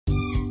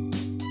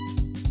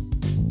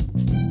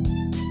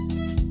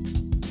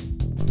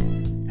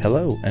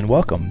Hello and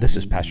welcome. This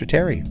is Pastor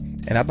Terry,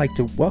 and I'd like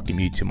to welcome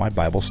you to my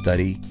Bible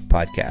study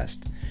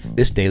podcast.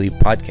 This daily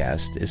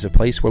podcast is a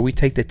place where we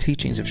take the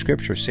teachings of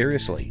Scripture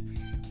seriously,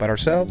 but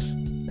ourselves,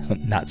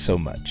 not so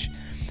much.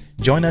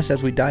 Join us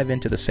as we dive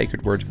into the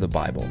sacred words of the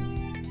Bible.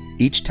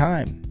 Each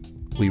time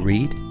we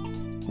read,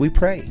 we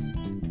pray,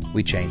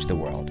 we change the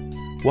world.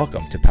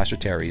 Welcome to Pastor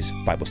Terry's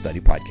Bible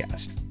Study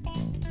Podcast.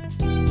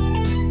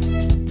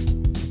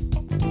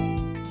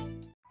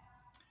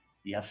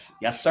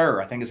 Yes,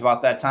 sir. I think it's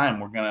about that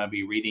time. We're going to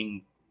be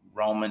reading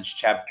Romans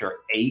chapter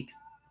 8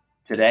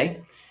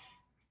 today.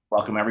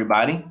 Welcome,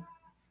 everybody.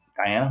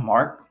 Diana,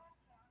 Mark,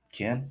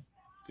 Ken,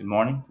 good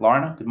morning.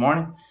 Lorna, good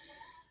morning.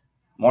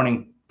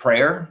 Morning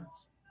prayer.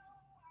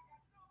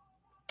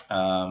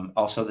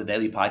 Also, the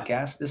daily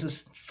podcast. This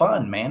is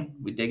fun, man.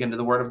 We dig into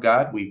the Word of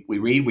God. We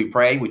read, we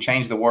pray, we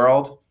change the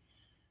world.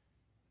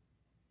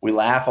 We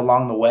laugh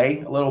along the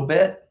way a little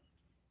bit.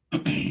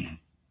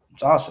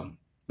 It's awesome.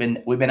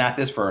 We've been at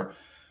this for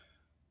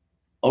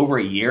over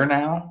a year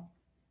now.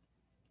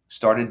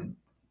 Started,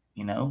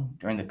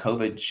 during the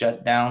COVID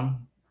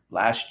shutdown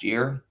last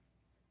year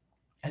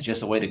as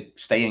just a way to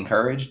stay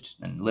encouraged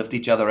and lift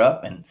each other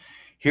up. And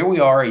here we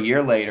are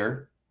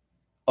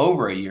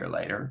over a year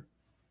later.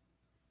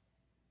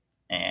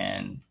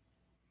 And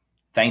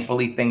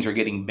thankfully things are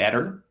getting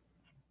better.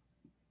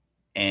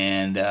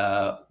 And,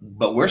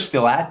 but we're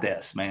still at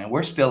this, man.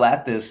 We're still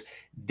at this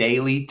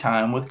daily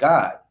time with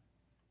God.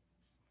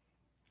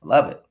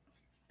 Love it.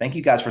 Thank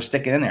you guys for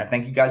sticking in there.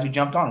 Thank you guys who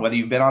jumped on, whether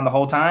you've been on the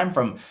whole time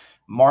from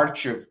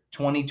March of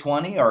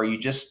 2020 or you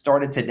just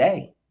started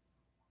today.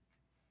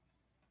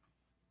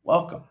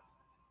 Welcome.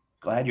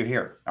 Glad you're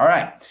here. All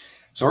right.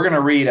 So we're going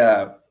to read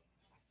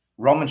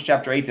Romans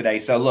chapter 8 today.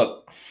 So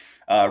look,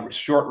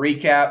 short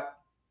recap.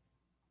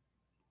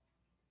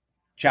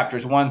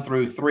 Chapters 1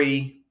 through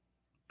 3,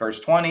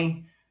 verse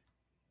 20.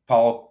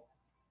 Paul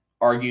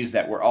argues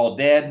that we're all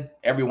dead,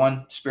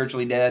 everyone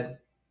spiritually dead.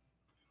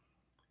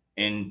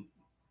 In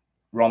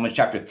Romans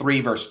chapter 3,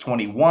 verse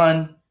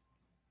 21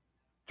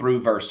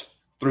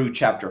 through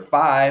chapter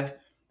 5,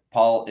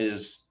 Paul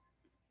is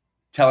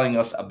telling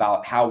us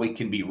about how we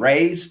can be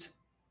raised.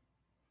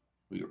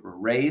 We were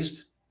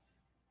raised,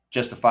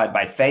 justified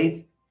by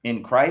faith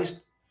in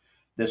Christ,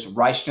 this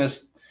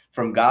righteousness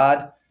from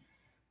God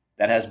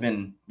that has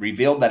been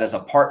revealed, that is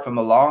apart from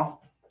the law,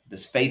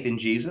 this faith in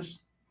Jesus.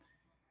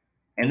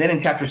 And then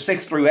in chapter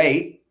 6 through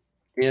 8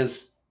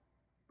 is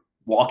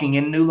walking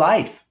in new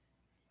life.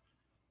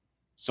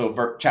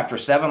 So chapter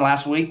 7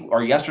 last week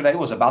or yesterday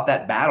was about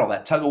that battle,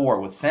 that tug of war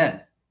with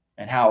sin,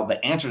 and how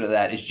the answer to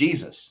that is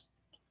Jesus.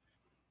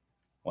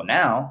 Well,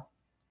 now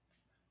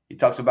he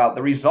talks about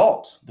the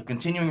result, the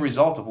continuing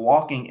result of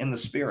walking in the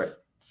Spirit.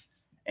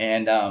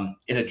 And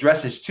it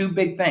addresses two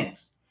big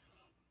things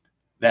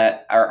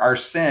that our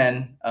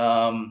sin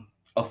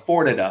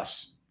afforded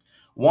us.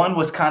 One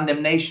was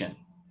condemnation.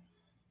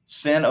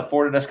 Sin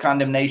afforded us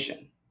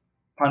condemnation,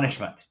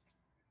 punishment,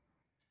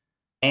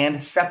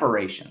 and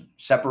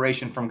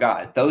separation from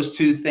God. Those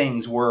two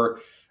things were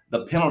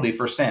the penalty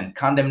for sin,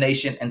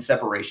 condemnation and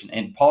separation.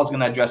 And Paul's going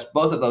to address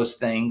both of those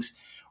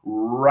things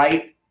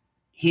right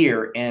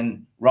here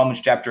in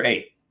Romans chapter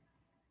 8.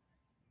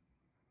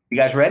 You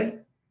guys ready?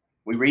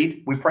 We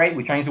read, we pray,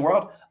 we change the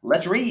world.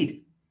 Let's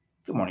read.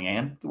 Good morning,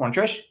 Ann. Good morning,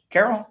 Trish,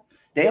 Carol,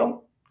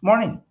 Dale. Good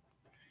morning.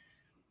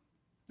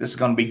 This is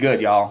going to be good,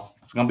 y'all.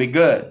 It's going to be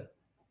good.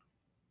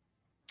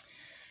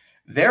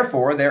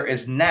 Therefore, there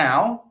is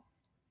now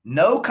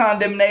no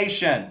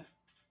condemnation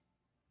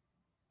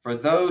for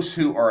those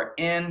who are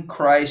in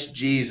Christ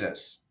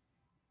Jesus.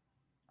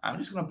 I'm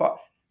just going to pause.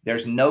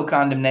 There's no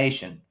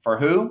condemnation. For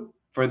who?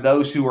 For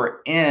those who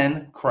are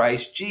in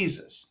Christ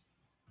Jesus.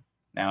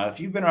 Now, if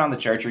you've been around the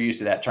church, you're used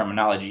to that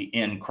terminology,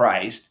 in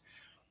Christ.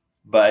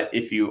 But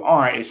if you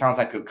aren't, it sounds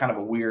like a kind of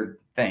a weird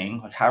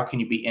thing. Like, how can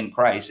you be in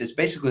Christ? It's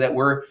basically that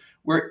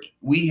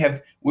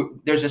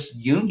there's this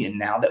union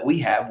now that we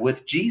have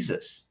with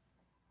Jesus.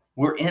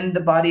 We're in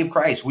the body of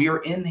Christ. We are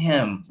in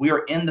him. We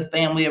are in the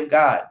family of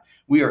God.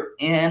 We are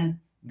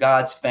in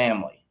God's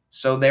family.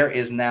 So there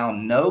is now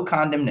no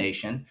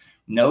condemnation,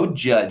 no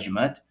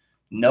judgment,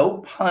 no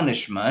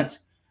punishment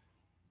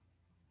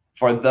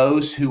for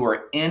those who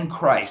are in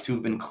Christ,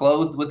 who've been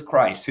clothed with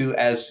Christ, who,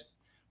 as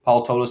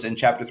Paul told us in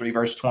chapter 3,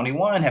 verse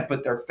 21, have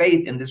put their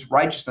faith in this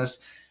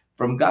righteousness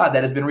from God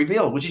that has been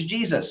revealed, which is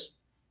Jesus.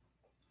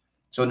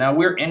 So now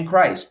we're in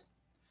Christ.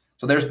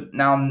 So there's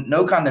now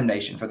no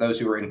condemnation for those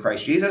who are in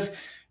Christ Jesus,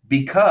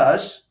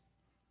 because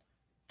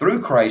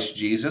through Christ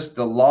Jesus,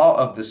 the law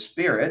of the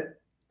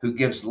Spirit who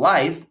gives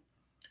life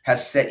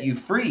has set you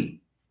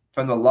free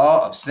from the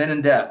law of sin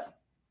and death.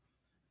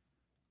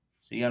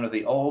 See, under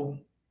the old,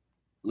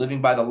 living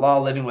by the law,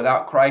 living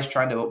without Christ,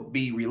 trying to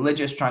be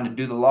religious, trying to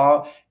do the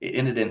law, it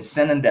ended in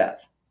sin and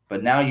death.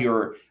 But now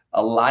you're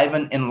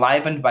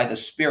enlivened by the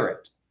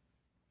Spirit.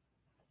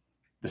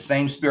 The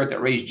same Spirit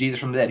that raised Jesus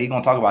from the dead. He's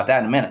going to talk about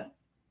that in a minute.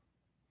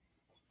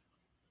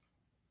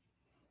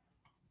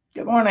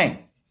 Good morning.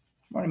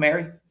 Good morning,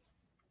 Mary.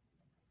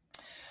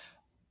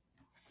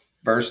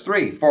 Verse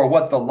 3, for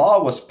what the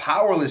law was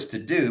powerless to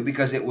do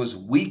because it was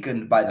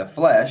weakened by the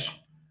flesh.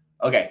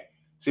 Okay,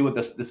 see what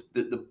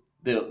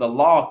the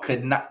law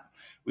could not.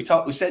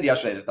 We said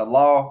yesterday that the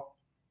law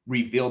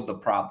revealed the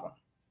problem,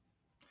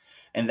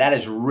 and that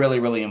is really,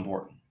 really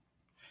important.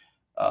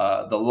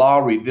 The law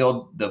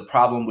revealed the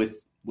problem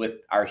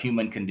with our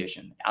human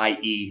condition,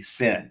 i.e.,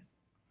 sin.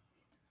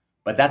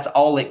 But that's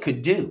all it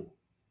could do.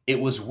 It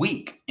was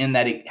weak in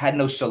that it had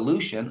no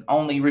solution,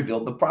 only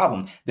revealed the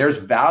problem. There's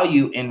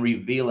value in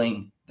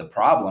revealing the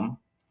problem,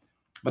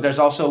 but there's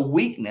also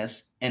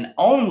weakness in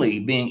only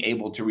being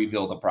able to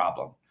reveal the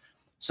problem.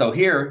 So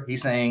here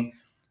he's saying,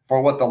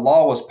 for what the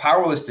law was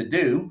powerless to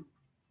do,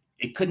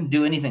 it couldn't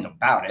do anything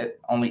about it,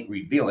 only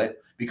reveal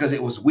it, because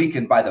it was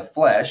weakened by the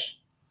flesh.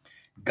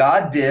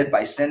 God did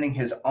by sending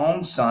his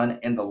own son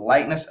in the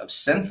likeness of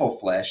sinful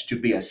flesh to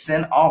be a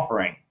sin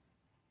offering.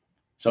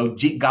 So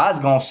God's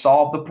going to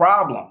solve the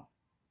problem.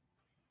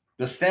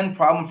 The sin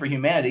problem for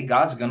humanity,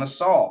 God's going to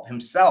solve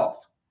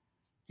himself.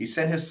 He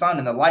sent his son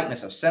in the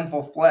likeness of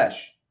sinful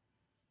flesh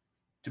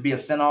to be a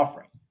sin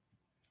offering.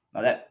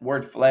 Now that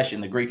word flesh in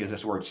the Greek is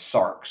this word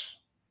sarx.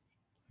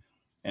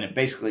 And it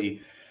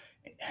basically,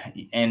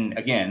 and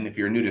again, if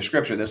you're new to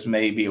scripture, this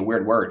may be a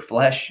weird word.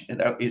 Flesh,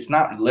 it's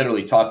not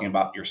literally talking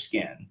about your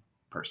skin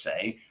per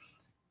se.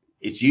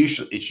 It's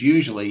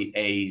usually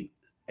a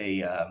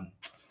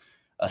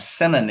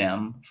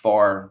synonym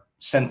for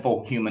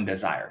sinful human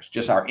desires,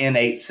 just our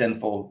innate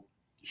sinful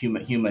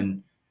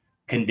human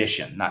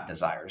condition, not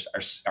desires.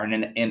 Our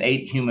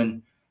innate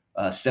human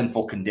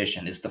sinful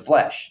condition is the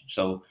flesh.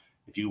 So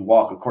if you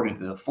walk according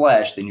to the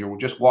flesh, then you're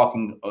just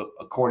walking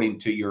according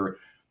to your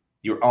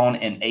own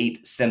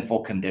innate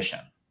sinful condition.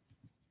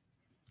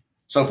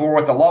 So for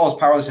what the law was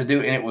powerless to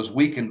do, and it was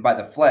weakened by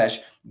the flesh,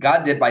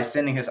 God did by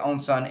sending his own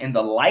son in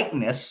the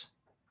likeness.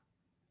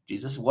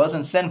 Jesus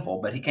wasn't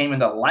sinful, but he came in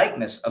the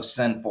likeness of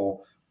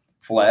sinful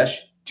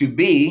flesh to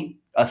be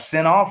a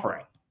sin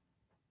offering.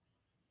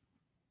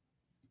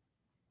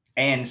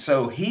 And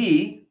so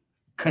he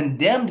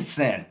condemned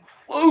sin.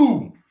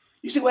 Woo!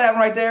 You see what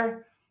happened right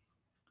there?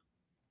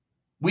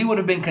 We would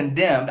have been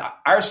condemned.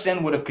 Our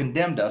sin would have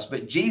condemned us,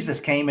 but Jesus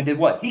came and did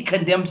what? He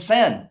condemned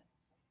sin.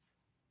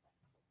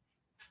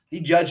 He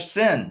judged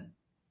sin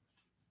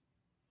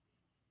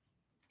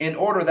in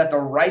order that the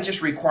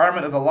righteous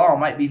requirement of the law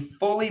might be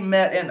fully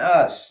met in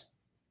us,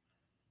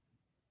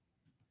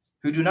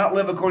 who do not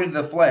live according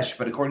to the flesh,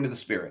 but according to the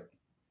Spirit.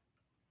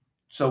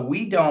 So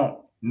we don't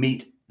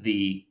meet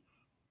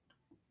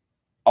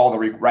all the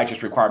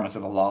righteous requirements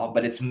of the law,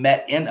 but it's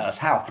met in us.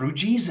 How? Through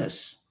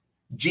Jesus.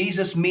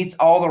 Jesus meets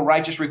all the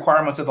righteous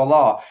requirements of the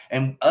law,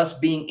 and us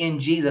being in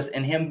Jesus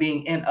and him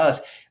being in us,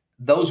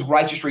 those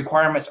righteous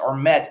requirements are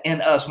met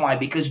in us. Why?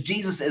 Because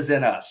Jesus is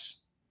in us.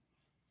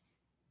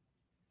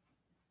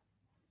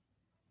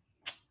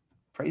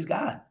 Praise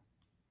God.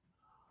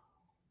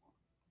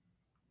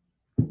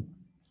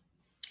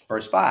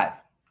 Verse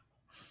 5.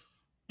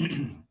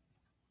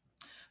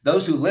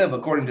 Those who live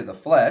according to the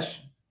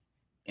flesh,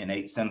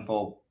 innate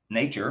sinful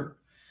nature,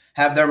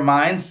 have their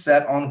minds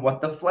set on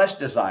what the flesh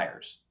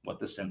desires, what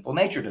the sinful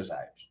nature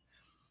desires.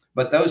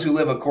 But those who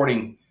live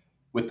according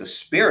with the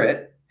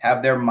Spirit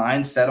have their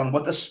minds set on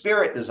what the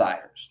Spirit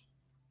desires.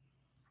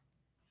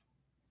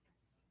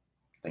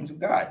 Things of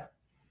God.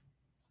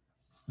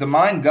 The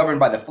mind governed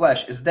by the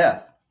flesh is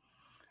death,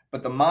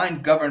 but the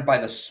mind governed by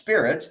the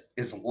Spirit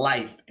is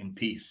life and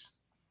peace.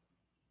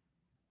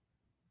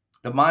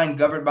 The mind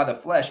governed by the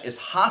flesh is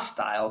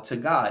hostile to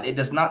God. It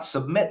does not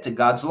submit to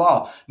God's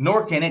law,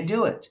 nor can it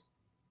do it.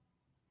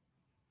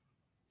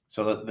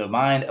 So the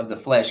mind of the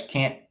flesh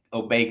can't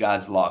obey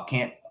God's law,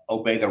 can't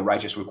obey the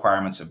righteous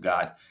requirements of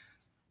God.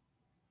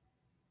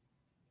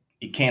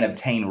 It can't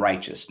obtain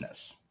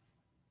righteousness.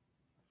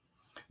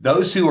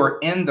 Those who are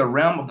in the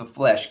realm of the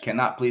flesh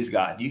cannot please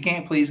God. You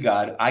can't please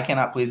God. I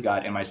cannot please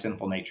God in my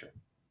sinful nature.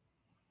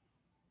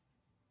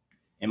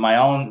 In my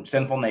own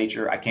sinful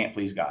nature, I can't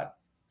please God.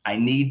 I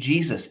need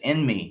Jesus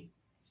in me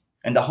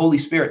and the Holy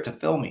Spirit to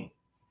fill me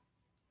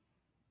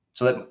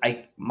so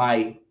that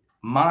my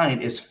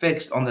mind is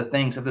fixed on the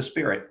things of the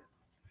Spirit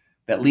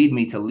that lead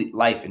me to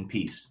life and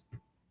peace.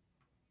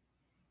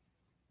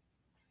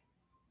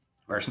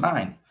 Verse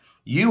 9.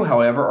 You,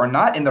 however, are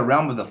not in the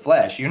realm of the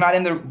flesh. You're not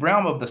in the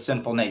realm of the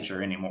sinful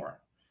nature anymore,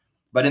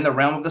 but in the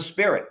realm of the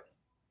Spirit.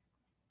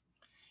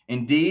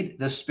 Indeed,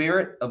 the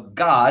Spirit of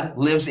God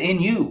lives in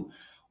you.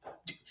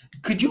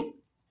 Could you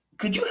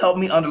help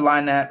me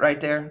underline that right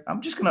there?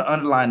 I'm just going to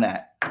underline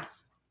that.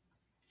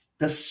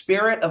 The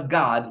Spirit of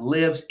God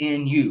lives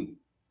in you.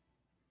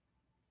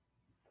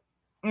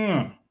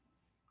 Good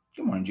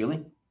morning,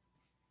 Julie.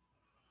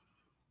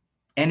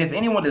 And if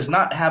anyone does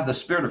not have the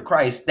Spirit of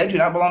Christ, they do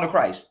not belong to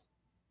Christ.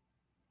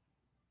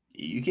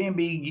 You can't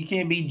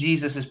be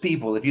Jesus's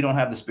people if you don't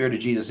have the Spirit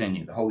of Jesus in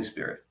you, the Holy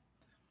Spirit.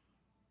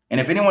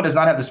 And if anyone does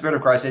not have the Spirit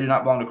of Christ, they do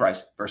not belong to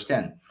Christ. Verse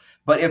 10.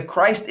 But if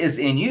Christ is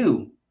in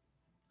you,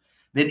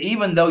 then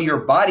even though your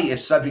body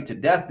is subject to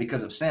death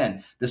because of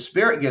sin, the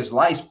Spirit gives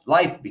life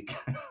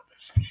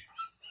because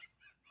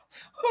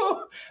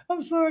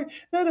I'm sorry.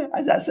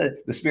 As I said,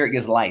 the Spirit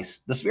gives lice.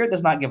 The Spirit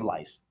does not give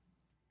lice.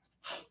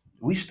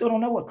 We still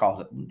don't know what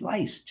causes it.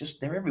 Lice,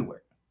 just they're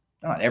everywhere.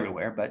 Not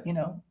everywhere, but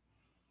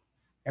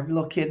every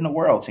little kid in the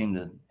world seemed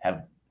to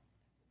have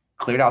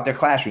cleared out their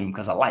classroom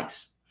because of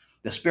lice.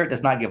 The Spirit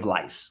does not give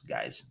lice,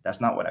 guys.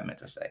 That's not what I meant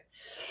to say.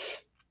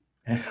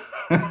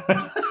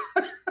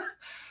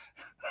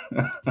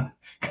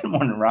 Good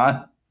morning,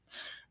 Ron.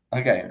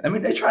 Okay, let me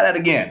try that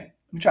again.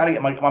 Let me try to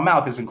get my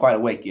mouth isn't quite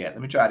awake yet.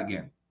 Let me try it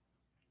again.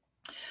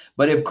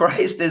 But if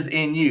Christ is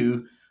in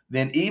you,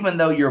 then even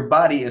though your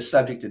body is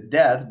subject to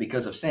death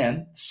because of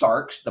sin,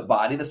 sarx, the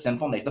body, the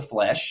sinful nature, the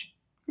flesh,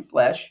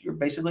 you're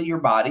basically your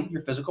body,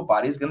 your physical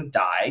body is going to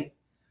die.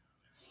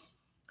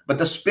 But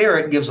the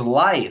Spirit gives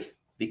life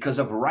because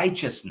of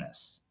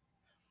righteousness.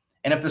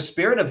 And if the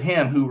Spirit of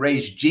him who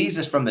raised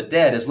Jesus from the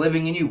dead is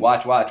living in you,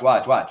 watch.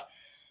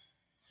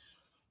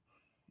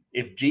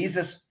 If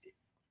Jesus,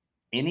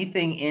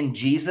 anything in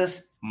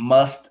Jesus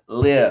must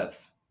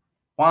live.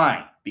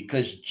 Why?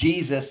 Because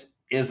Jesus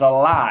is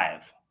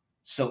alive.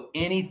 So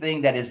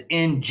anything that is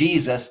in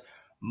Jesus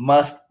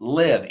must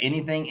live.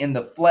 Anything in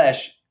the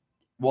flesh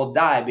will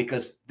die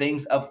because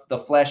things of the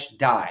flesh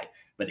die.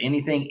 But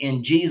anything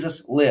in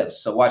Jesus lives.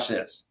 So watch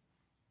this.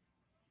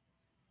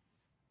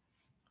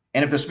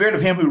 And if the Spirit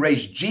of him who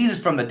raised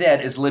Jesus from the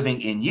dead is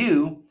living in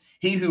you,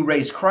 he who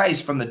raised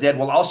Christ from the dead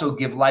will also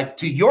give life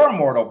to your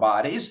mortal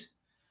bodies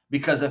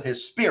because of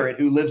his Spirit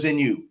who lives in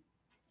you.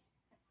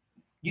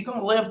 You're going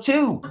to live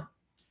too.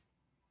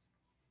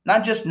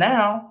 Not just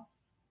now.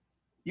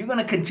 You're going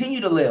to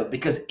continue to live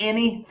because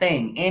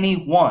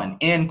anyone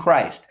in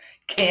Christ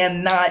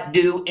cannot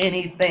do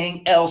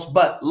anything else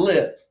but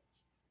live.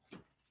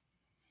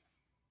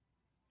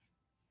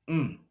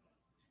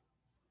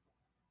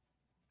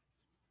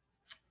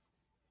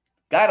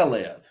 Gotta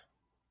live.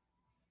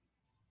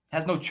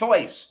 Has no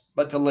choice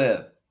but to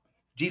live.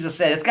 Jesus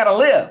said it's got to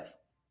live.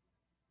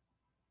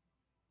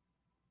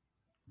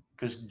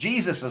 Because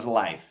Jesus is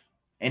life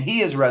and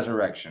he is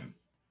resurrection.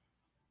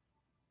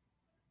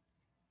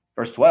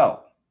 Verse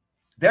 12.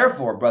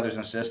 Therefore, brothers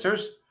and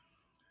sisters,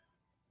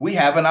 we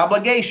have an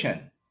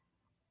obligation.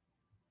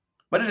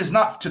 But it is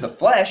not to the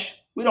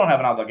flesh. We don't have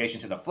an obligation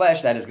to the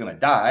flesh that is going to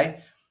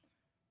die.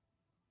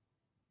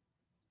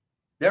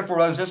 Therefore,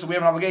 brothers and sisters, we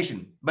have an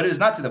obligation. But it is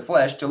not to the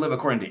flesh to live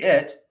according to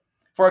it.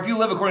 For if you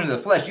live according to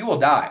the flesh, you will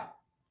die.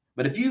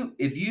 But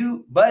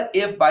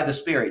if by the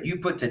Spirit you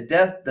put to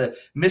death the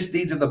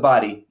misdeeds of the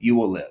body, you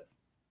will live.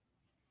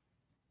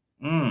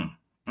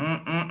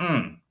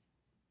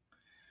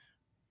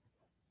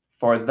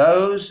 For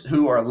those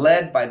who are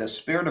led by the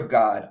Spirit of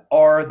God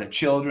are the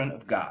children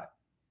of God.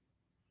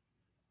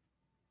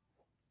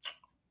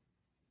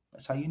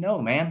 That's how you know,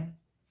 man.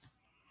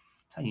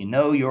 That's how you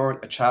know you're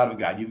a child of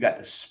God. You've got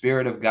the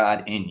Spirit of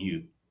God in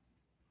you.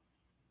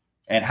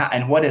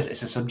 And what is it?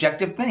 It's a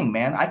subjective thing,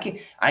 man. I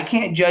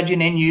can't judge it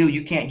in you.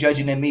 You can't judge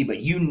it in me, but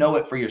you know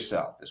it for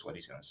yourself, is what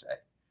he's going to say.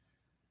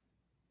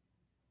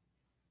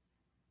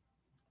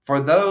 For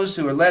those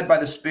who are led by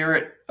the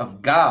Spirit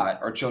of God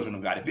are children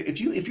of God.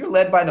 If you're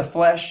led by the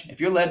flesh,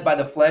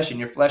 and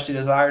your fleshly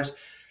desires,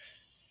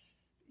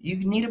 you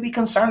need to be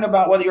concerned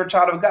about whether you're a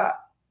child of God.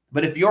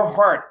 But if your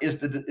heart is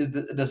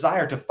the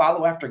desire to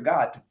follow after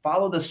God, to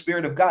follow the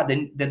Spirit of God,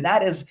 then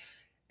that is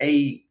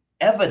a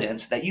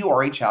evidence that you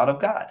are a child of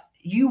God.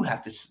 You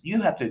have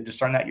to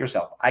discern that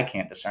yourself. I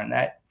can't discern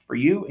that for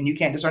you, and you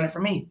can't discern it for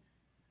me.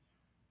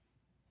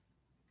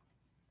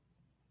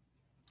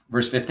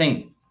 Verse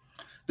 15.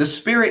 The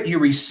Spirit you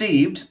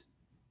received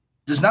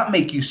does not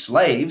make you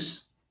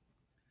slaves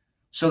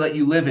so that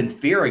you live in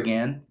fear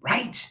again.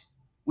 Right?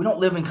 We don't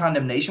live in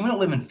condemnation. We don't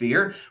live in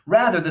fear.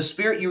 Rather, the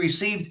Spirit you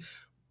received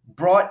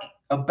brought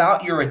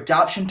about your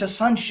adoption to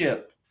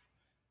sonship.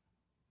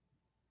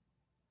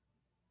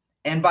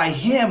 And by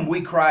him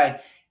we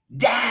cry,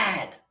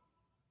 Dad,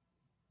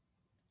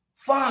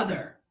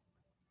 Father.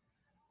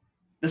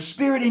 The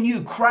Spirit in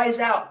you cries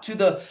out to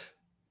the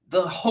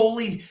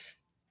holy,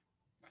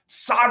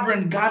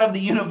 sovereign God of the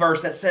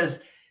universe that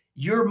says,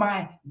 you're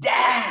my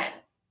dad.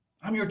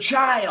 I'm your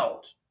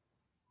child.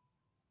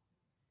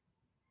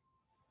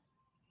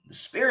 The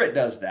Spirit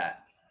does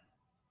that.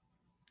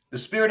 The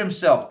Spirit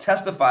himself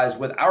testifies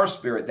with our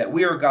spirit that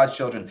we are God's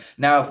children.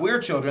 Now, if we're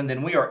children,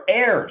 then we are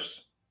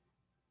heirs.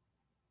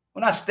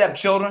 We're not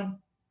stepchildren.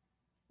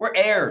 We're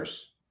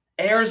heirs,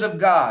 heirs of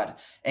God,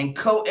 and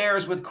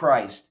co-heirs with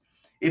Christ,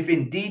 if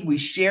indeed we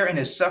share in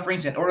his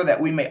sufferings in order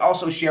that we may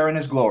also share in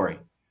his glory.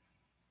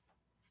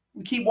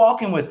 We keep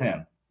walking with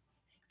him.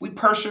 We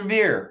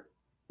persevere.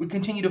 We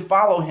continue to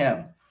follow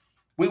him.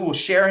 We will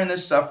share in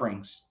his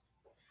sufferings.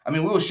 We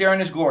will share in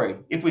his glory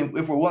if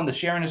we're willing to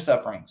share in his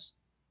sufferings.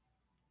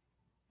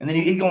 And then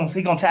he's going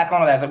to tack on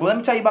to that. He's like, well, let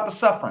me tell you about the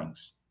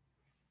sufferings.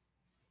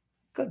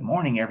 Good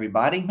morning,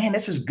 everybody. Man,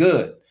 this is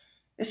good.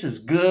 This is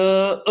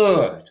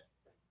good.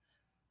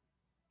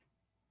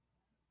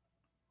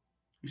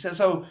 He says,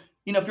 so,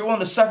 if you're willing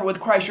to suffer with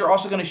Christ, you're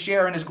also going to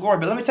share in his glory.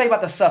 But let me tell you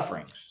about the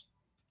sufferings.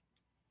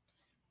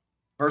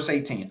 Verse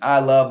 18. I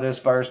love this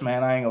verse,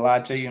 man. I ain't going to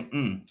lie to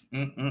you.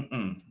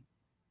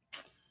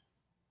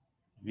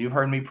 If you've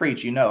heard me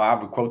preach, you know I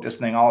would quote this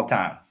thing all the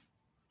time.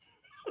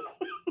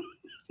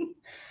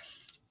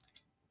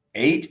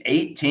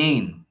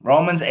 8:18,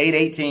 Romans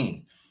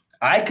 8:18.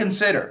 I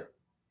consider,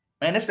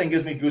 man, this thing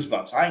gives me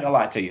goosebumps. I ain't gonna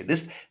lie to you.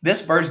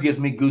 This verse gives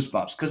me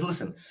goosebumps because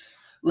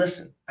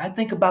listen, I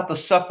think about the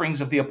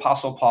sufferings of the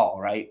Apostle Paul,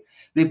 right?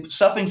 The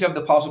sufferings of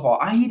the Apostle Paul.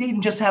 He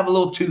didn't just have a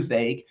little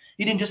toothache.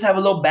 He didn't just have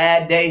a little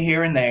bad day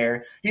here and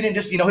there. He didn't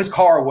just, his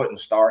car wouldn't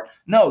start.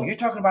 No, you're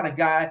talking about a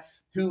guy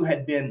who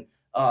had been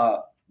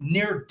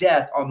near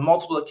death on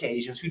multiple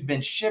occasions, who'd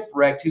been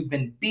shipwrecked, who'd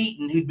been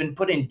beaten, who'd been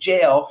put in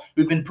jail,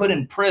 who'd been put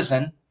in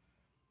prison,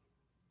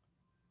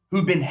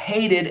 who'd been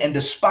hated and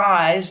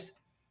despised,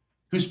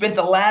 who spent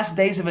the last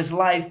days of his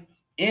life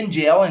in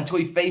jail until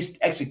he faced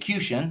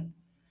execution.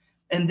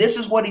 And this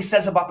is what he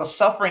says about the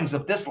sufferings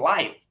of this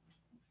life.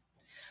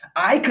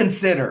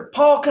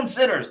 Paul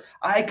considers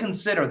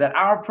that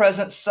our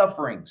present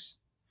sufferings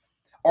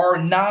are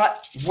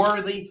not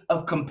worthy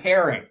of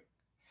comparing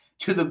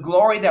to the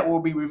glory that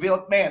will be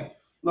revealed. Man,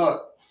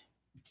 look,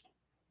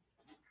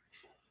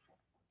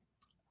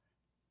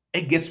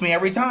 it gets me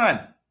every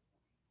time.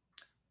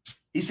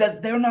 He says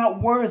they're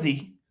not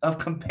worthy of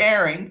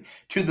comparing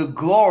to the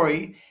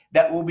glory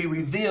that will be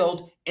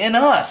revealed in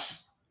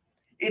us.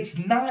 It's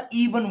not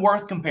even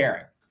worth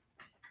comparing.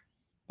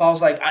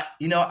 Paul's like,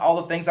 all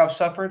the things I've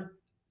suffered,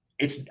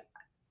 it's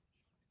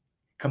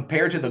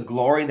compared to the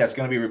glory that's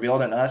going to be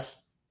revealed in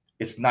us,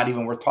 it's not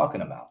even worth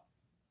talking about.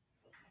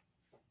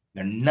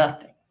 They're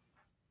nothing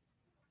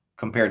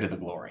compared to the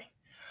glory.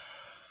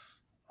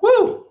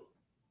 Woo!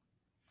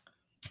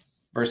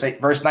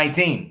 Verse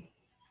 19.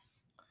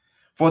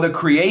 For the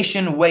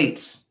creation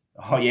waits.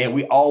 Oh yeah,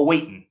 we all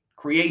waiting.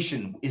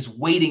 Creation is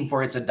waiting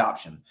for its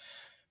adoption.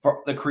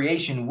 For the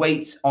creation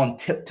waits on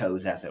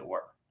tiptoes, as it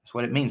were. That's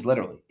what it means,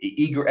 literally.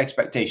 Eager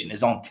expectation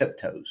is on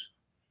tiptoes.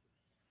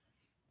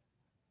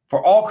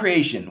 For all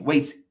creation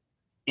waits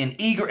in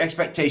eager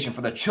expectation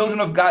for the children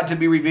of God to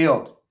be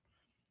revealed.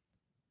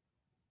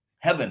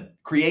 Heaven,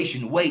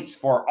 creation waits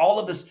for all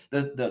of this,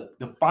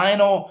 the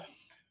final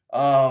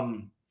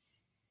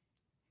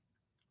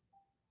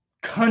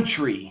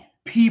country,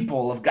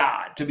 people of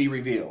God to be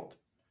revealed.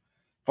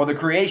 For the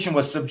creation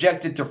was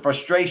subjected to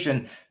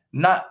frustration,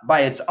 not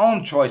by its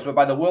own choice, but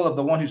by the will of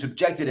the one who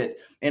subjected it,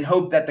 in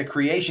hope that the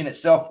creation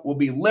itself will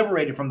be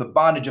liberated from the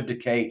bondage of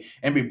decay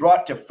and be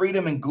brought to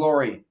freedom and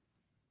glory,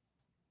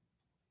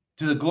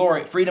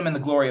 freedom and the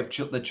glory of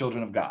the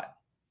children of God.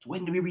 It's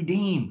waiting to be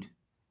redeemed.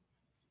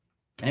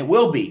 And it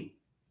will be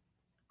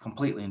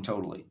completely and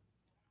totally.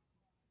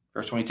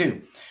 Verse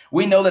 22.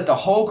 We know that the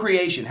whole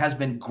creation has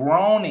been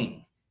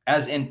groaning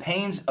as in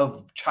pains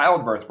of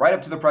childbirth right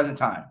up to the present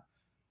time.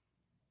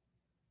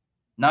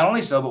 Not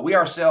only so, but we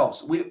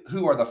ourselves,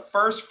 who are the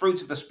first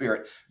fruits of the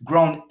Spirit,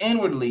 groan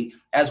inwardly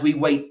as we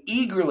wait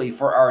eagerly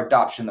for our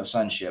adoption of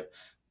sonship,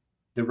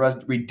 the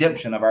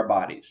redemption of our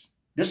bodies.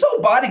 This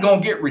old body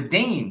going to get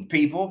redeemed,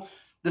 people.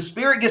 The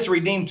Spirit gets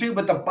redeemed too,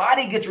 but the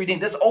body gets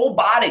redeemed. This old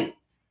body,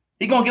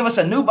 He's going to give us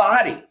a new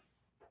body.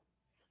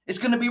 It's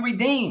going to be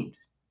redeemed.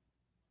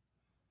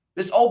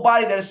 This old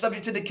body that is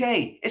subject to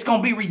decay, it's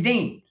going to be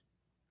redeemed.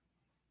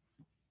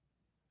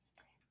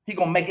 He's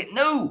going to make it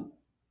new.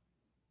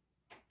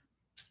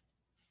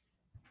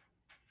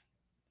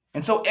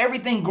 And so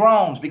everything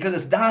groans because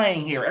it's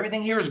dying here.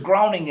 Everything here is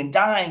groaning and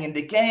dying and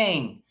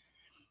decaying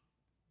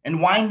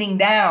and winding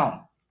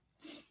down.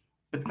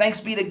 But thanks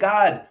be to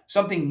God,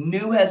 something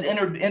new has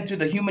entered into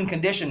the human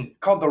condition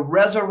called the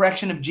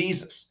resurrection of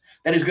Jesus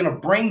that is going to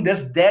bring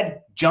this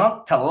dead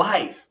junk to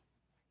life.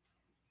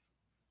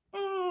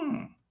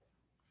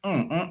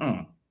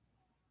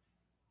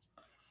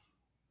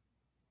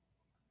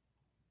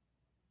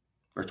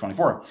 Verse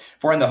 24.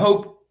 For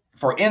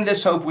in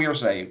this hope we are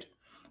saved.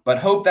 But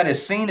hope that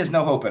is seen is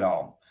no hope at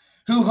all.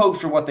 Who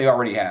hopes for what they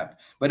already have?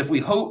 But if we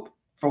hope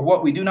for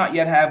what we do not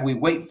yet have, we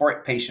wait for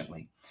it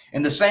patiently.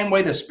 In the same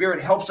way, the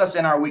Spirit helps us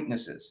in our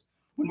weaknesses.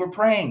 When we're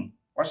praying,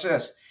 watch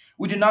this.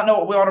 We do not know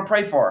what we ought to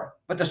pray for,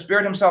 but the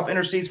Spirit Himself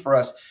intercedes for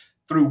us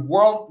through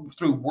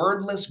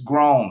wordless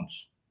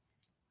groans.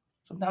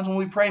 Sometimes when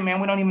we pray, man,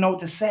 we don't even know what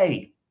to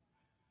say.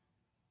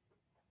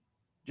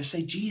 Just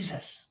say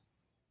Jesus.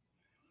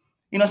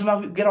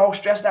 Sometimes we get all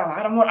stressed out.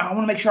 I want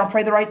to make sure I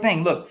pray the right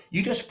thing. Look,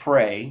 you just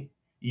pray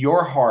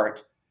your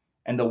heart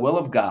and the will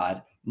of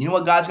God. You know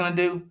what God's going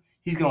to do?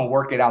 He's going to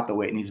work it out the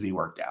way it needs to be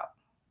worked out.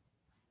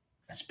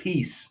 That's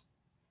peace.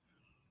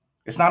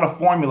 It's not a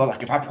formula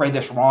like if I pray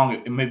this wrong,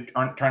 it may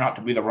turn out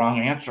to be the wrong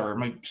answer. Or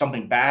maybe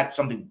something bad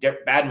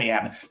may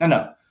happen.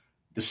 No.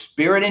 The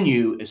Spirit in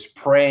you is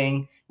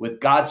praying with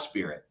God's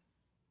Spirit.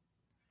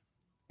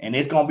 And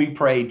it's going to be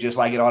prayed just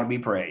like it ought to be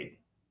prayed.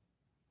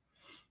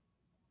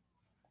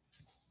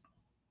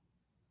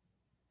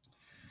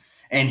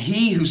 And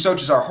He who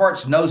searches our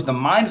hearts knows the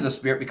mind of the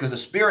Spirit, because the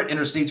Spirit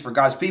intercedes for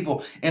God's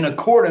people in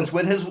accordance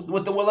with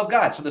the will of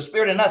God. So the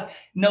Spirit in us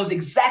knows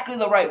exactly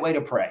the right way to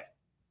pray.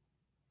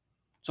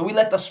 So we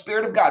let the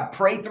Spirit of God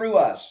pray through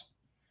us,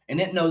 and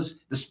it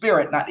knows, the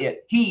Spirit, not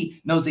it, He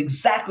knows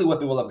exactly what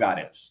the will of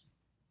God is.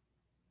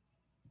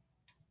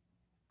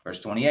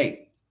 Verse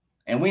 28.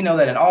 And we know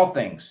that in all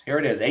things. Here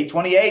it is,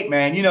 8:28,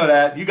 man. You know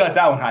that. You got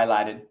that one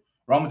highlighted.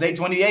 Romans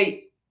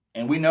 8:28.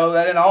 And we know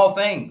that in all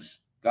things,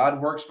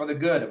 God works for the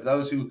good of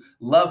those who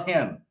love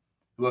him,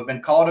 who have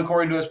been called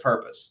according to his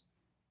purpose.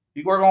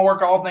 We're going to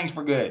work all things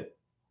for good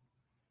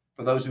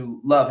for those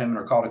who love him and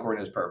are called according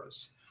to his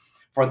purpose.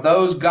 For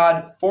those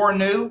God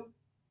foreknew,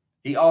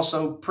 he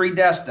also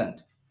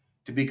predestined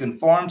to be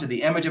conformed to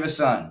the image of his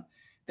Son,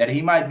 that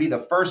he might be the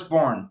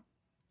firstborn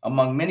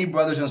among many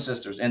brothers and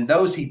sisters. And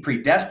those he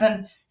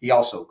predestined, he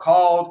also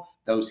called.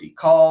 Those he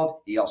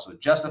called, he also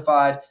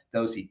justified.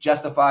 Those he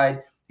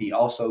justified, he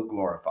also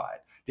glorified.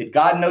 Did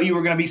God know you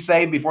were going to be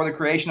saved before the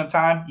creation of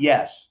time?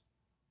 Yes.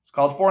 It's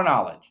called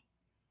foreknowledge.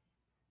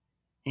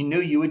 He knew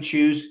you would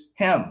choose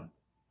him.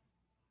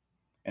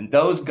 And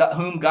those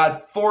whom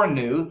God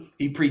foreknew,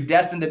 he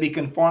predestined to be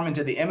conformed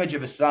into the image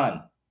of his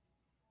Son.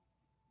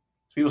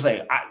 So people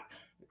say,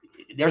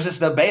 there's this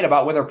debate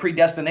about whether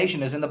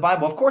predestination is in the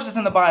Bible. Of course it's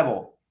in the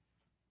Bible.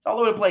 It's all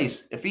over the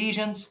place.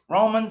 Ephesians,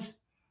 Romans.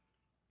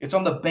 It's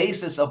on the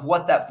basis of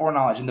what that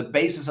foreknowledge and the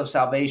basis of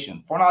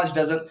salvation. Foreknowledge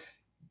doesn't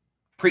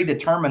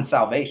predetermine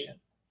salvation.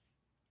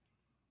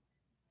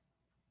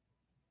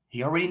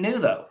 He already knew,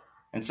 though.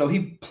 And so he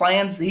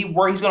plans, he's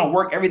going to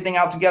work everything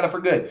out together for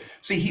good.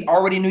 See, he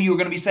already knew you were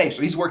going to be saved.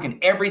 So he's working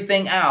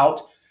everything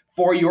out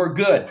for your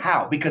good.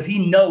 How? Because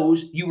he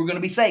knows you were going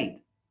to be saved.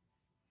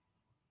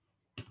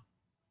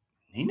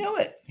 He knew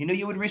it. He knew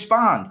you would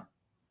respond.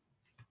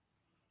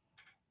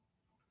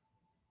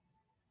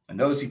 And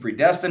those he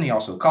predestined, he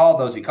also called.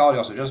 Those he called, he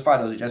also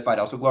justified. Those he justified,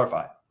 he also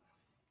glorified.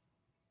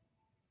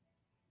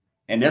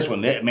 And this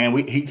one, man,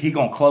 he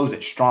going to close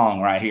it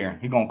strong right here.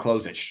 He's going to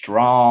close it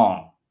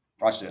strong.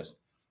 Watch this.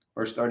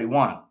 Verse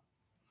 31.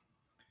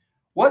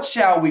 What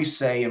shall we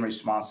say in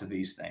response to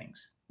these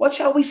things? What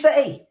shall we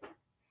say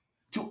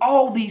to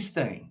all these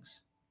things?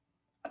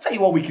 I'll tell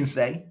you what we can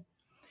say.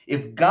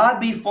 If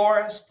God be for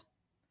us,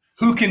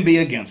 who can be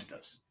against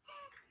us?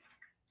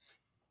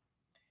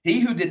 He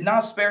who did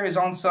not spare his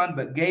own Son,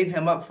 but gave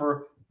him up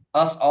for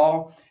us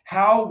all,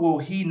 how will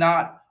he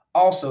not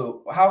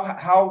also,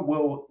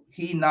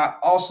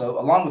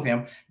 along with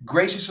him,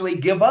 graciously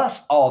give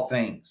us all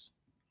things?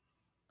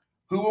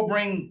 Who will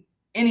bring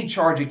any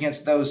charge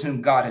against those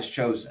whom God has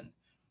chosen?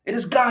 It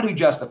is God who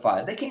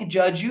justifies. They can't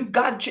judge you.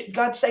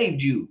 God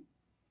saved you.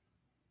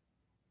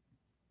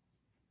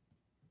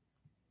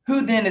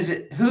 Who then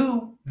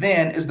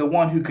is the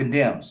one who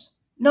condemns?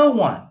 No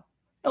one.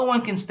 No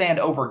one can stand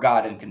over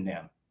God and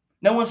condemn.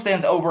 No one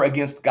stands over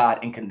against God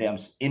and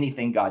condemns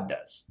anything God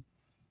does.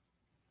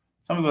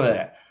 Some people say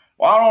that.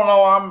 Well, I don't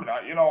know. I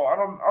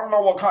don't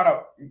know what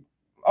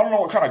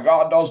kind of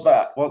God does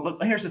that. Well,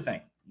 look, here's the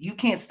thing. You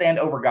can't stand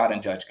over God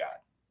and judge God.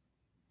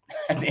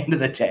 At the end of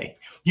the day,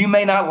 you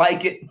may not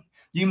like it.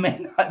 You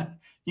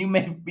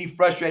may be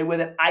frustrated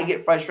with it. I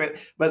get frustrated,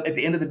 but at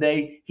the end of the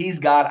day, he's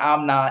God.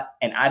 I'm not,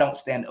 and I don't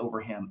stand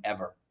over him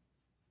ever.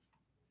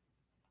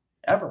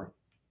 Ever.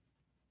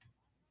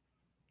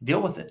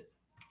 Deal with it.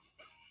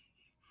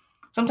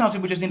 Sometimes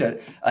people just need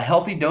a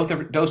healthy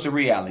dose of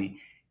reality,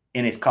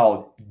 and it's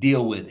called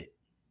deal with it.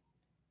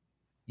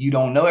 You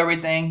don't know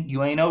everything.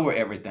 You ain't over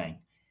everything.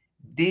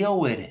 Deal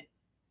with it.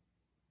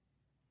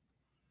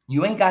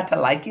 You ain't got to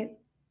like it.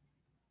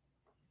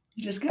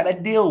 You just got to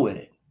deal with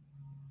it.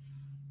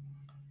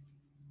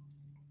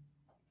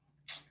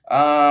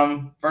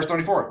 Verse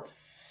 34.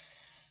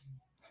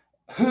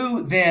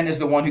 Who then is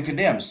the one who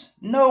condemns?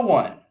 No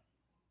one.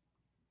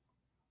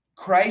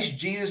 Christ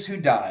Jesus, who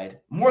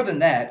died, more than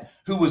that,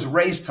 who was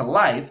raised to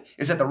life,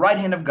 is at the right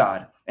hand of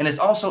God and is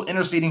also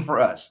interceding for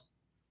us.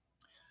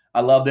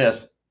 I love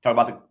this. Talk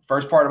about the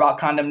first part about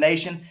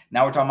condemnation.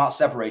 Now we're talking about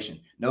separation.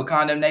 No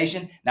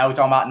condemnation. Now we're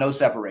talking about no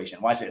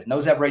separation. Watch this.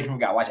 No separation from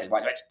God. Watch this.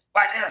 Watch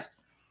this.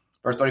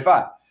 Verse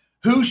 35.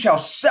 Who shall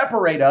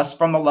separate us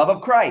from the love of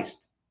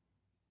Christ?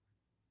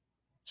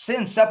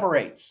 Sin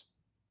separates.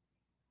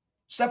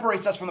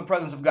 Separates us from the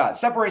presence of God.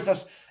 Separates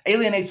us,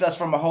 alienates us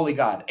from a holy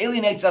God.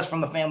 Alienates us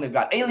from the family of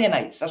God.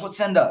 Alienates. That's what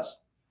sin does.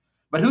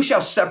 But who shall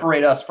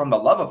separate us from the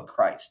love of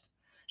Christ?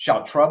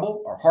 Shall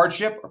trouble or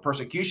hardship or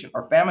persecution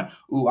or famine?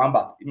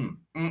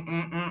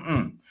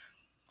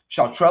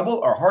 Shall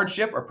trouble or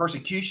hardship or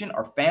persecution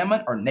or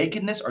famine or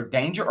nakedness or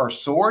danger or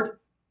sword?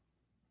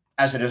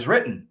 As it is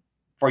written,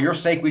 for your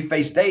sake we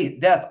face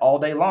death all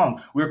day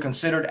long. We're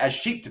considered as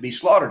sheep to be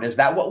slaughtered. Is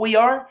that what we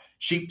are?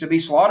 Sheep to be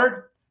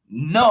slaughtered?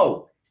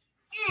 No.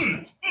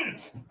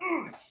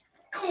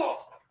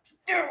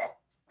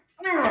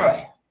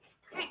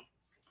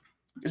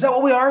 Is that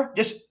what we are?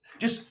 Just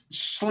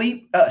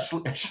sleep?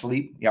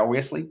 Sleep? Yeah, are we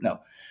asleep? No.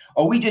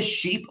 Are we just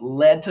sheep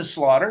led to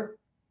slaughter?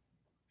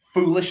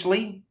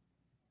 Foolishly?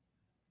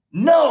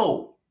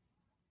 No.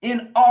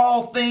 In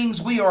all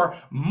things, we are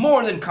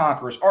more than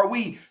conquerors. Are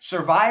we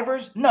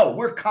survivors? No,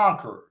 we're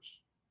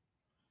conquerors.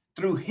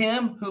 Through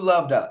him who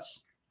loved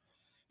us.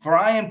 For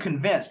I am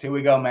convinced, here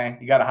we go, man.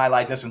 You got to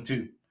highlight this one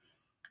too.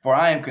 For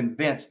I am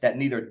convinced that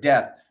neither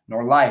death,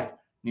 nor life,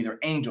 neither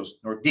angels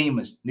nor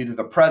demons, neither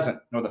the present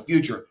nor the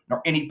future,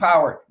 nor any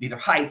power, neither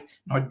height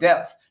nor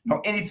depth,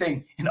 nor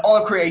anything in all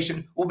of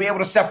creation will be able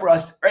to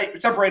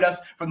separate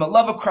us from the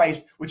love of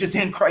Christ, which is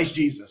in Christ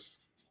Jesus.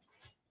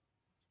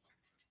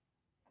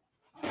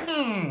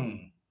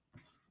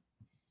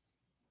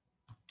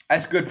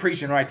 That's good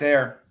preaching right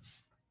there.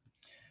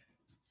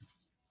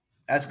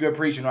 That's good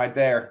preaching right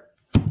there.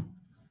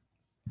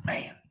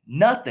 Man,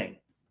 nothing.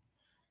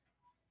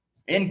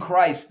 In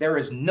Christ, there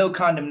is no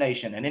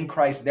condemnation, and in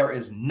Christ, there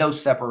is no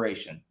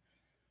separation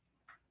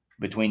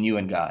between you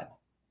and God.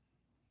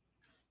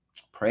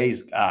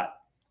 Praise God.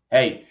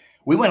 Hey,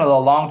 we went a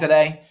little long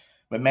today,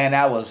 but man,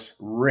 that was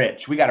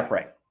rich. We got to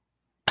pray.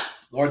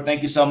 Lord,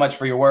 thank you so much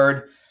for your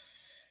word.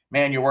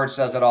 Man, your word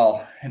says it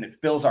all, and it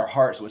fills our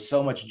hearts with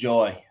so much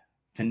joy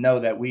to know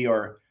that we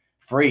are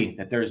free,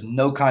 that there is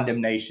no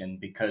condemnation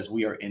because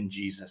we are in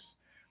Jesus,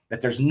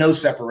 that there's no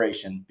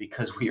separation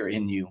because we are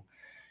in you.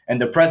 And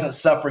the present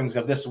sufferings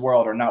of this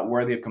world are not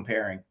worthy of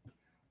comparing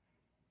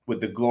with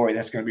the glory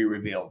that's going to be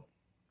revealed.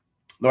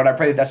 Lord, I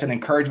pray that that's an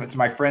encouragement to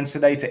my friends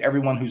today, to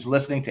everyone who's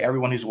listening, to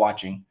everyone who's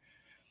watching.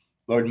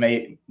 Lord,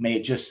 may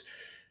it just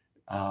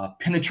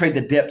penetrate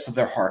the depths of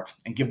their heart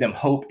and give them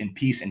hope and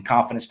peace and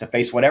confidence to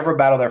face whatever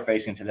battle they're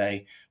facing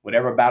today,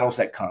 whatever battles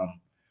that come,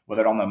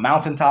 whether on the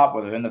mountaintop,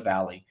 whether in the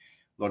valley.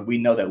 Lord, we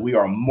know that we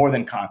are more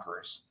than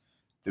conquerors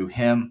through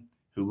him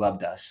who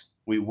loved us.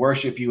 We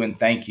worship you and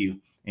thank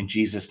you in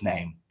Jesus'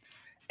 name.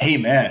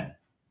 Amen.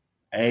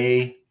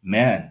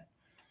 Amen.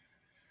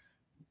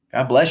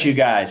 God bless you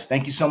guys.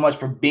 Thank you so much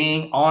for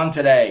being on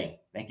today.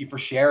 Thank you for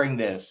sharing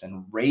this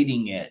and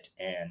rating it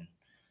and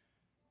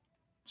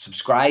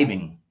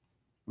subscribing.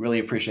 Really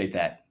appreciate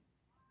that.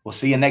 We'll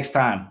see you next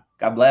time.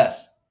 God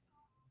bless.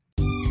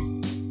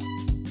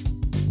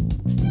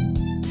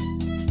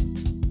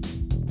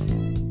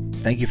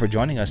 Thank you for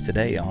joining us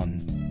today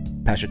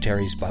on Pastor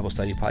Terry's Bible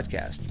Study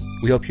Podcast.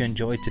 We hope you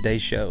enjoyed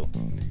today's show.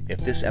 If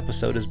this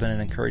episode has been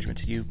an encouragement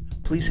to you,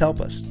 please help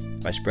us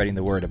by spreading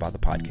the word about the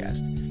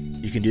podcast.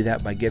 You can do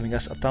that by giving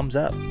us a thumbs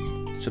up,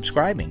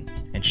 subscribing,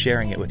 and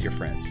sharing it with your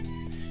friends.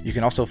 You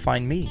can also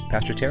find me,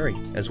 Pastor Terry,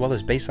 as well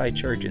as Bayside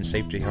Church in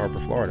Safety Harbor,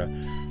 Florida,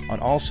 on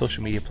all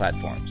social media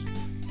platforms.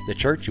 The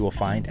church you will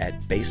find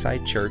at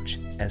Bayside Church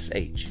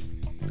SH.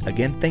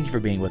 Again, thank you for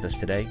being with us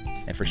today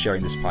and for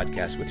sharing this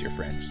podcast with your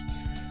friends.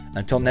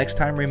 Until next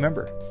time,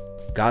 remember,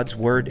 God's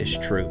word is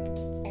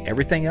true.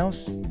 Everything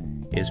else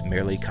is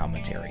merely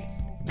commentary.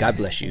 God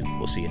bless you.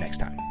 We'll see you next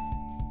time.